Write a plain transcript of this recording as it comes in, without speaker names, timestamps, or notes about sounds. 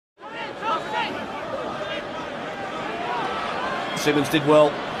Simmons did well.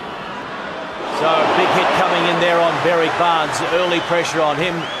 So a big hit coming in there on Berrick Barnes. Early pressure on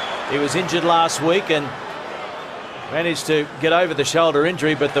him. He was injured last week and managed to get over the shoulder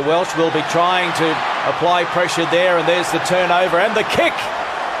injury, but the Welsh will be trying to apply pressure there, and there's the turnover and the kick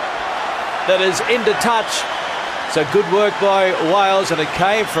that is into touch. So good work by Wales, and it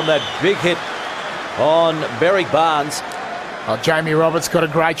came from that big hit on Berrick Barnes. Oh, Jamie Roberts got a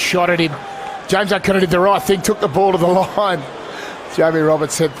great shot at him. James O'Connor did the right thing, took the ball to the line. Jamie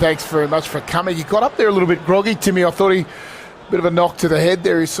Roberts said thanks very much for coming. He got up there a little bit groggy, Timmy. I thought he, a bit of a knock to the head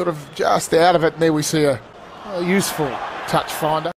there. He's sort of just out of it, and there we see a useful touch finder.